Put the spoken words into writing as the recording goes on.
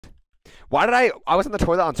Why did I was on the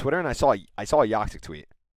toilet on Twitter and I saw a Yoxic tweet.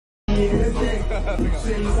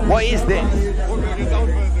 What is this?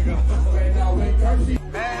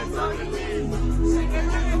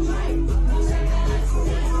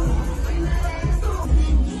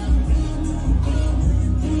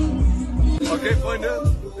 Okay,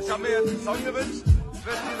 Freunde, ich habe mir jetzt einen Song gewünscht.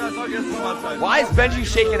 Christina soll jetzt nochmal sein. Why is Benji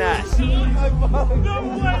shaking ass?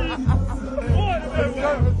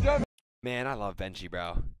 Man, I love Benji,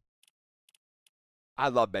 bro. I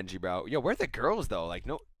love Benji, bro. Yo, where are the girls, though? Like,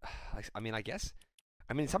 no... I mean, I guess...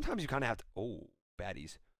 I mean, sometimes you kind of have to... Oh,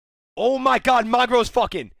 baddies. Oh, my God, Mongraal's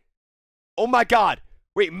fucking... Oh, my God.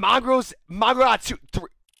 Wait, Mongraal got 2... 3...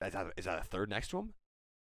 Is that a third next to him?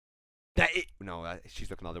 No, she's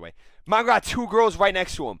looking the other way. Mongraal got 2 girls right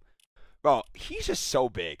next to him. Bro, he's just so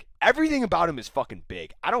big. Everything about him is fucking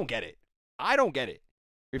big. I don't get it. I don't get it.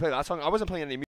 We played that song. I wasn't playing any music.